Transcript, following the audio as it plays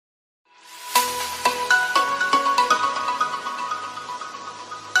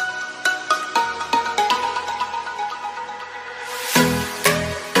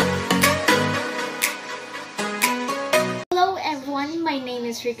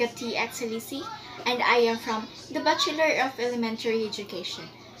is Rica T. Excelise, and I am from the Bachelor of Elementary Education.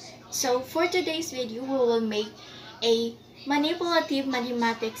 So for today's video, we will make a manipulative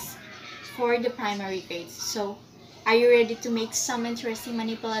mathematics for the primary grades. So are you ready to make some interesting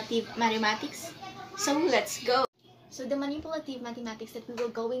manipulative mathematics? So let's go! So the manipulative mathematics that we will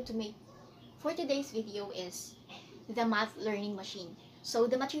going to make for today's video is the math learning machine. So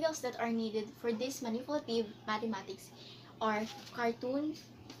the materials that are needed for this manipulative mathematics are cartoon,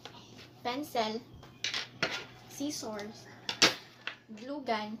 pencil, scissors, glue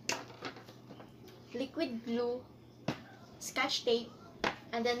gun, liquid glue, scotch tape,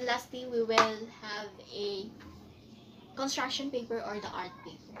 and then lastly we will have a construction paper or the art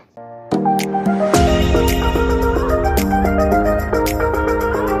paper.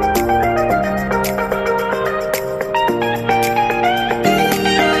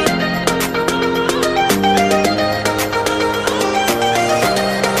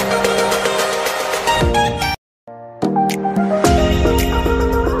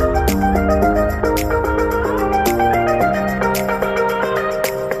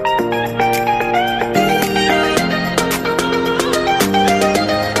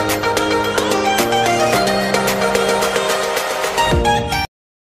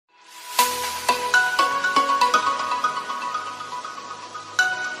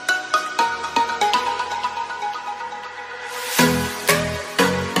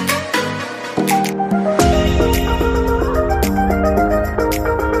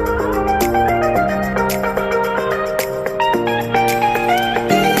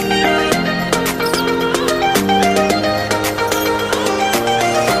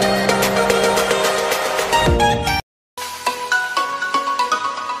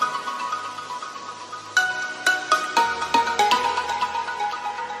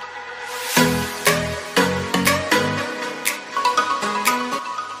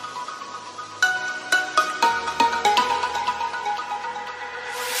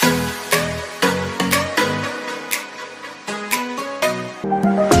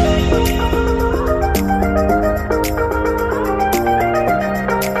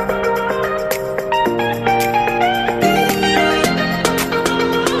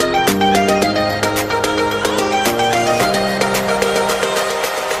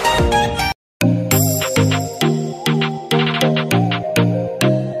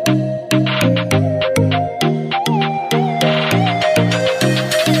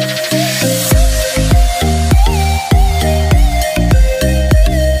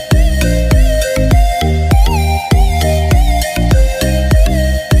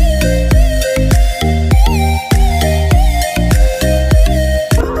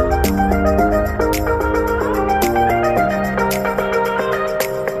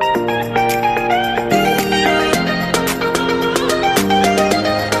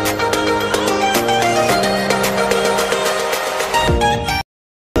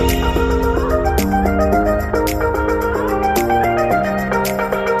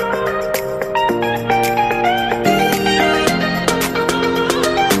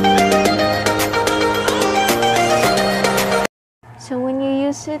 So when you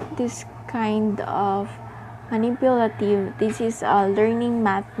use this kind of manipulative, this is a learning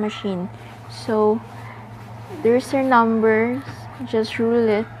math machine. So there's your numbers, just rule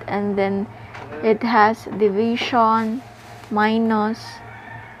it, and then it has division, minus,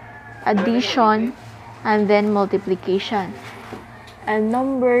 addition, and then multiplication, and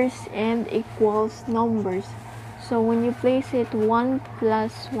numbers and equals numbers. So when you place it 1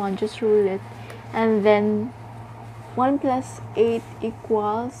 plus 1, just rule it, and then 1 plus 8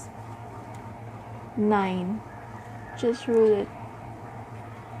 equals 9. Just rule it.